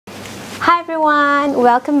Hi everyone,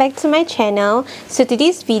 welcome back to my channel. So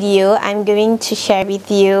today's video I'm going to share with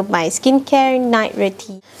you my skincare night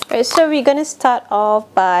routine. Alright, so we're gonna start off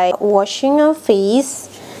by washing our face,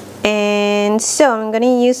 and so I'm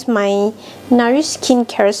gonna use my Nourish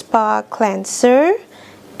Skincare Spa cleanser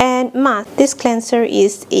and mask. This cleanser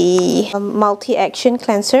is a multi-action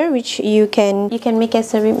cleanser, which you can make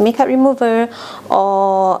as a makeup remover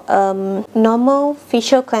or normal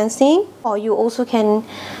facial cleansing, or you also can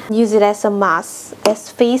use it as a mask, as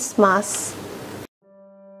face mask.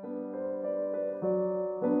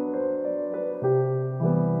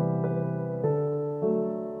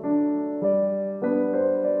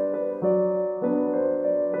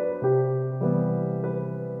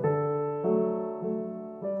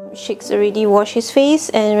 Sheik's already washed his face,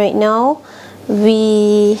 and right now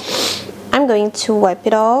I'm going to wipe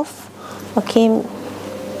it off. Okay.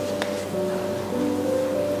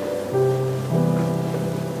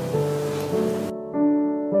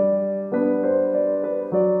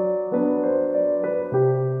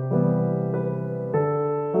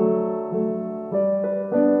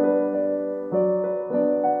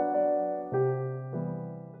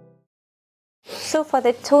 So for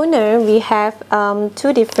the toner, we have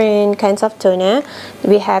two different kinds of toner.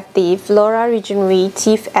 We have the Flora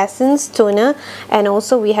Regenerative Essence Toner, and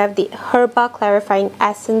also we have the Herba Clarifying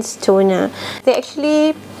Essence Toner. They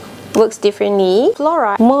actually works differently.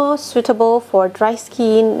 Flora more suitable for dry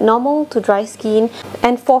skin, normal to dry skin,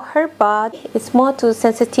 and for Herba it's more to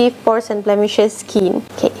sensitive pores and blemishes skin.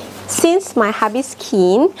 Okay. Since my hubby's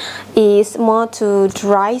skin is more to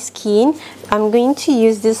dry skin, I'm going to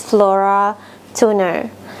use this Flora toner.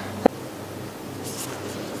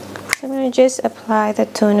 So I'm going to just apply the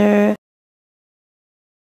toner,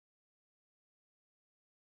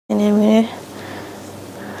 and I'm going to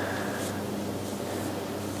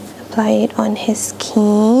apply it on his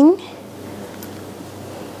skin.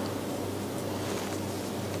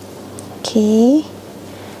 Okay,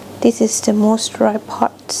 this is the most dry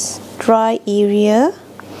parts, dry area.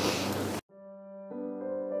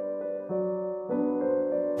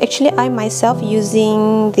 Actually, I myself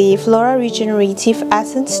using the Flora Regenerative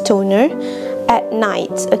Essence Toner at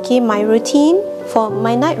night. Okay, my routine, for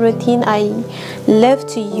my night routine, I love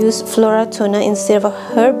to use Flora toner instead of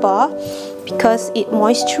Herba because it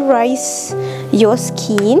moisturizes your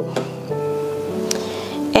skin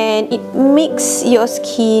and it makes your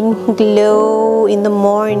skin glow in the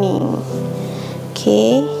morning.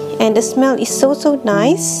 Okay, and the smell is so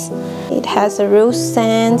nice. It has a rose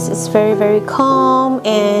scent. It's very calm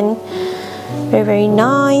and very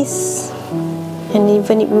nice, and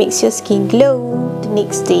even it makes your skin glow the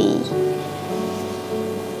next day.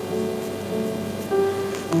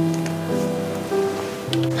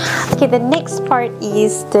 Okay, the next part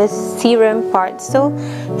is the serum part. So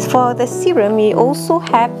for the serum, we also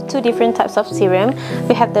have two different types of serum.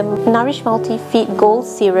 We have the Nourish Multi-Fit Gold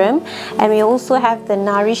Serum, and we also have the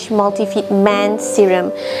Nourish Multi-Fit Man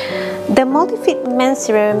Serum. The Multi-Fit Man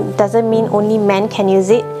Serum doesn't mean only men can use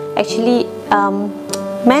it. Actually,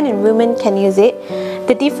 men and women can use it.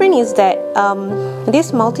 The difference is that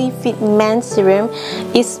this Multi-Fit Man Serum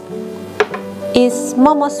is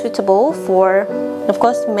more suitable for, of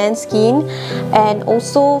course, men's skin, and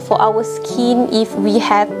also for our skin if we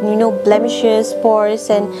have, you know, blemishes, pores,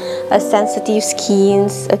 and sensitive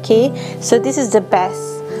skins. Okay, so this is the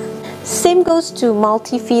best. Same goes to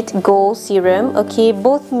Multi-Fit Gold Serum. Okay,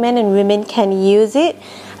 both men and women can use it.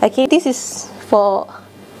 Okay, this is for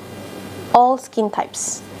all skin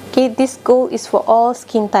types. Okay, this gold is for all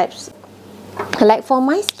skin types. Like for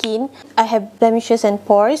my skin, I have blemishes and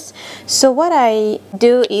pores, so what I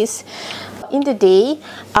do is in the day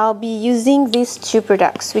I'll be using these two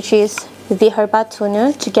products, which is the Herba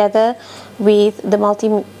toner together with the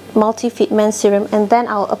Multi-Fit Man Serum, and then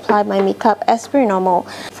I'll apply my makeup as per normal.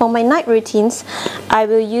 For my night routines, I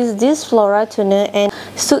will use this Flora toner, and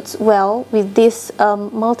suits well with this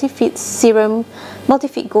Multi-Fit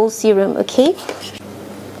Gold Serum. Okay,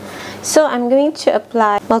 so I'm going to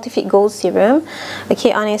apply Multi-Fit Gold Serum,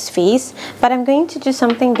 okay, on his face, but I'm going to do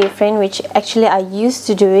something different, which actually I used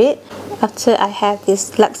to do it after I have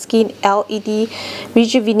this Lux Skin LED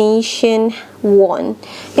Rejuvenation wand.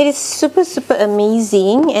 It is super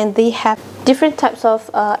amazing, and they have different types of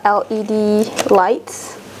LED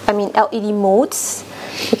lights, LED modes.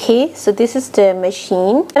 Okay, so this is the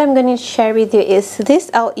machine. What I'm going to share with you is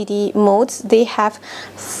this LED modes. They have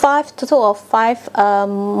total of five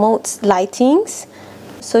modes lightings.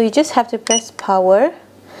 So you just have to press power.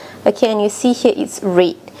 Okay, and you see here it's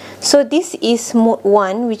red. So this is mode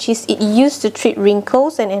 1, which is it used to treat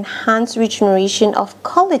wrinkles and enhance regeneration of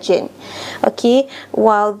collagen. Okay,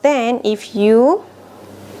 while then if you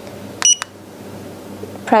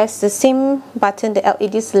press the same button, the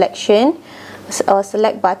LED selection or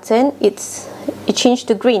select button, it changed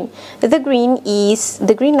to green. The green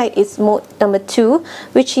light is mode number 2,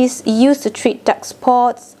 which is used to treat dark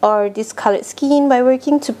spots or discolored skin by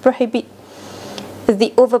working to prohibit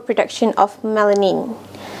the overproduction of melanin.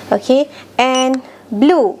 Okay, and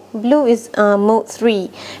blue is mode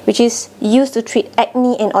 3, which is used to treat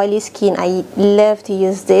acne and oily skin. I love to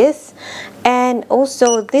use this. And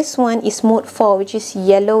also this one is mode 4, which is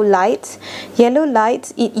yellow light. Yellow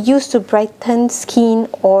light, it used to brighten skin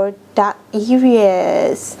or dark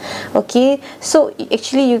areas. Okay, so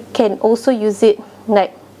actually you can also use it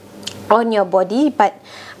like on your body, but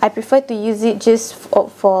I prefer to use it just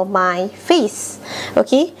for my face.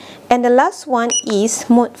 Okay, and the last one is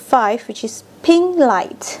mode 5, which is pink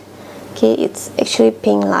light. Okay, it's actually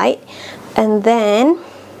pink light. And then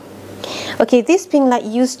okay, this pink light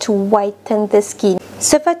used to whiten the skin.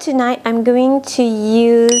 So for tonight, I'm going to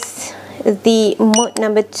use the mode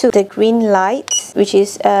number 2, the green light, which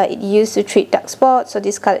is it used to treat dark spots or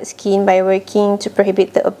discolored skin by working to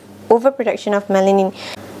prohibit the overproduction of melanin.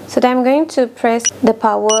 So then I'm going to press the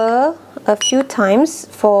power a few times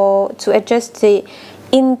to adjust the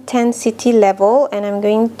intensity level, and I'm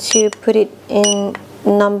going to put it in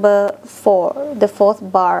number 4, the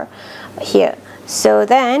 4th bar here. So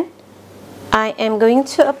then I am going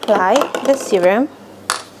to apply the serum.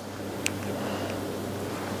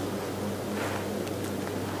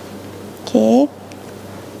 Okay.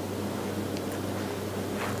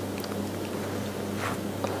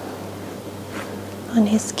 On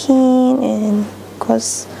his skin and of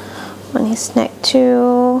course on his neck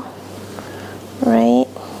too. Right.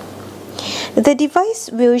 The device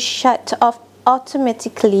will shut off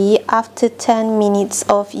automatically after 10 minutes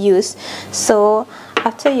of use. So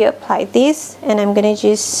after you apply this, and I'm gonna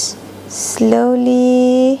just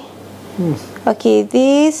slowly okay,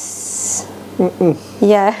 this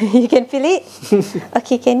yeah, you can feel it.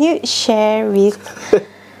 Okay, can you share with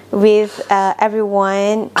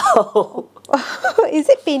everyone? Oh. Is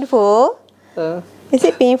it painful? Is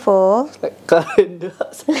it painful? Like current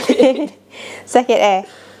sakit. Sakit eh?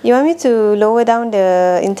 You want me to lower down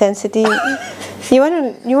the intensity? You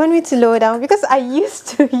want me to lower down? Because I used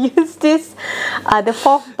to use this the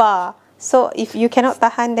 4th bar. So if you cannot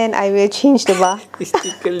tahan, then I will change the bar. It's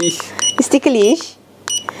ticklish. It's ticklish?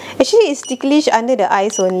 Actually, it's ticklish under the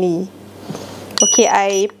eyes only.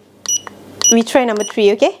 Okay, we try number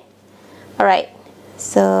 3, okay? Alright.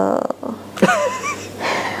 So oh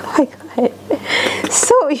my god.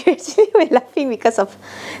 So you actually were laughing because of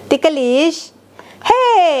ticklish.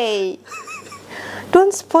 Hey!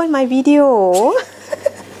 Don't spoil my video.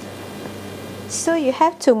 So you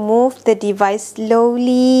have to move the device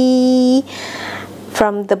slowly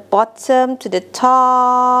from the bottom to the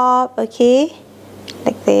top, okay?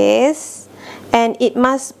 Like this. And it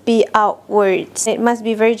must be outwards. It must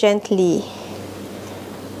be very gently.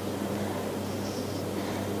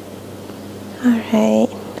 Alright.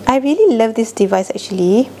 I really love this device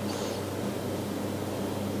actually.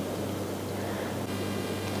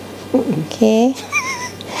 Okay.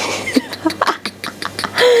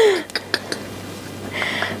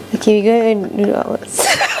 Okay, we're going to do ours.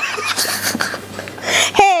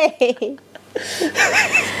 Hey!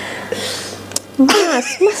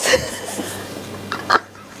 Mas.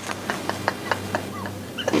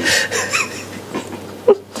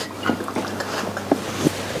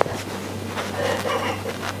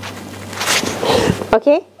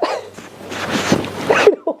 Okay?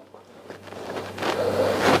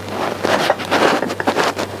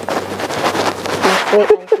 Wait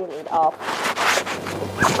until it off.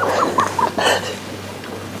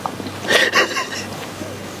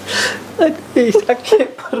 Aduh,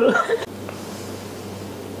 sakit perut.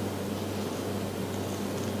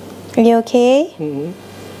 Are you okay?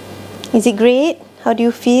 Is it great? How do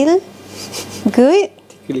you feel? Good?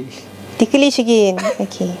 Ticklish. Ticklish again.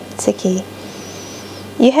 Okay, it's okay.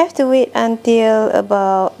 You have to wait until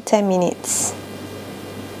about 10 minutes.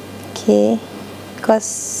 Okay,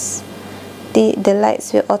 because the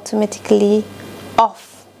lights will automatically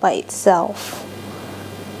off by itself.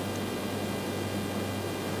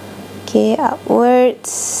 Okay,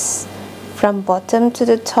 upwards from bottom to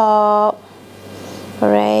the top.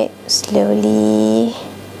 Alright, slowly,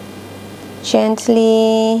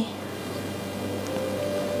 gently.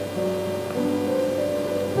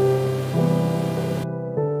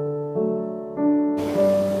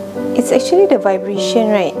 It's actually the vibration,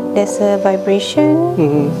 right? There's a vibration.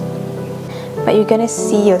 but you're gonna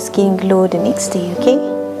see your skin glow the next day, okay?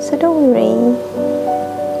 So don't worry.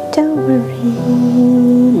 Don't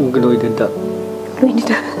worry. Glow in the dark. Glow in the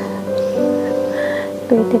dark.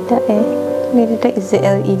 Glow in the dark, eh? Glow in the dark is the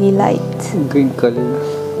LED light. Green colour.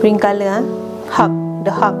 Green colour, huh? Hug.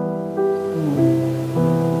 The hug.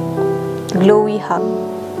 Glowy hug.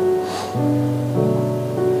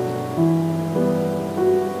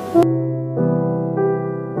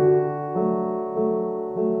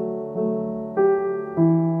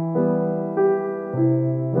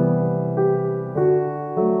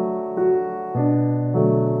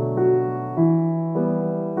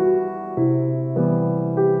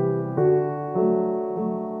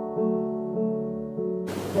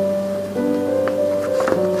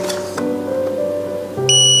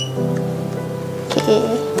 Okay,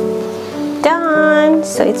 done.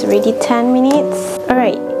 So it's already 10 minutes.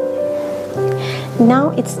 Alright,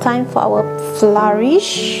 now it's time for our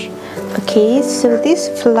Flourish. Okay, so this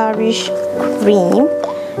Flourish cream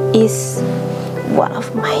is one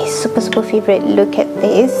of my super favorite. Look at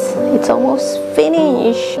this, it's almost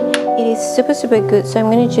finished. It is super good. So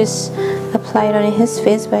I'm gonna just apply it on his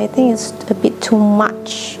face, but I think it's a bit too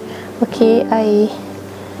much. Okay,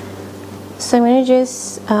 so I'm gonna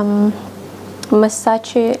just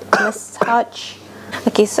massage it.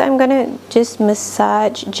 Okay, so I'm gonna just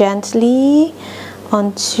massage gently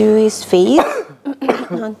onto his face,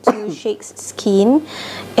 onto Shake's skin.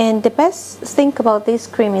 And the best thing about this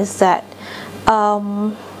cream is that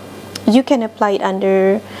you can apply it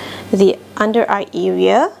under the under eye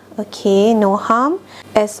area. Okay, no harm,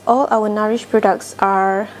 as all our Nourish products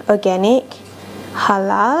are organic,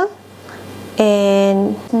 halal,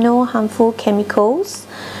 and no harmful chemicals,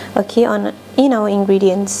 okay, in our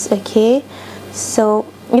ingredients. Okay, so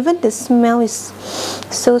even the smell is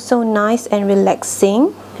so nice and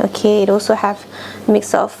relaxing. Okay, it also have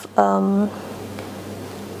mix of I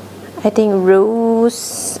think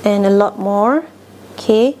rose and a lot more.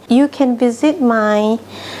 Okay, you can visit my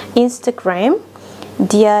Instagram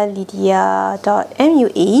dialidia.mua,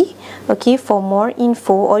 okay, for more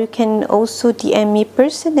info, or you can also DM me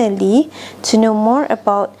personally to know more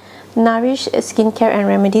about Nourish Skincare and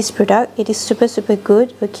Remedies product. It is super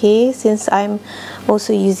good, okay, since I'm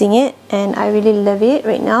also using it and I really love it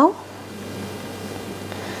right now.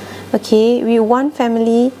 Okay, we one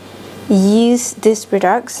family use these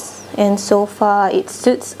products and so far it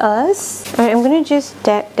suits us. Alright, I'm gonna just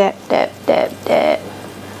dab.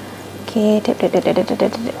 Okay, dab.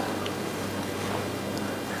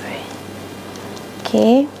 Alright.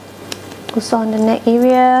 Okay, also on the neck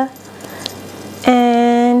area.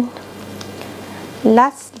 And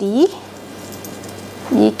lastly,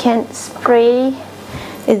 you can spray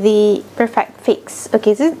the Perfect Fix.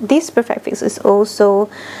 Okay, so this Perfect Fix is also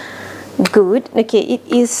good. Okay, it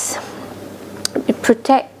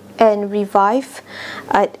protect and revive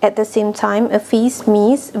at the same time a face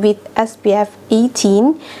mist with SPF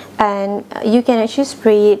 18, and you can actually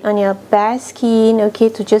spray it on your bare skin, okay,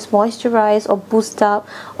 to just moisturize or boost up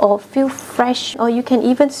or feel fresh, or you can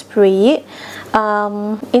even spray it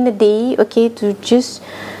in the day, okay, to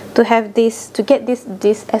get this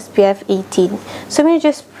SPF 18. So I'm going to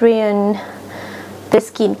just spray on the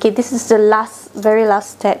skin. Okay, this is the very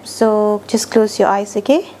last step, so just close your eyes.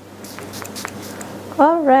 Okay,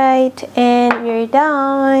 alright, and we're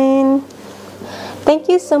done. Thank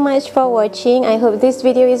you so much for watching. I hope this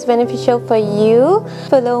video is beneficial for you.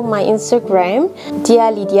 Follow my Instagram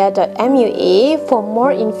dialidia.mua for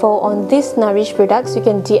more info on these Nourish products. You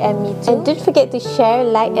can DM me too. And don't forget to share,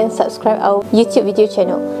 like and subscribe our YouTube video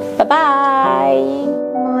channel. Bye bye.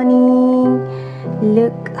 Morning.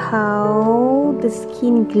 Look how the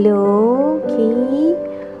skin glow. Okay,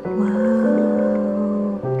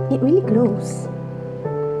 wow, it really glows.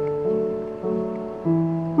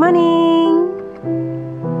 Morning.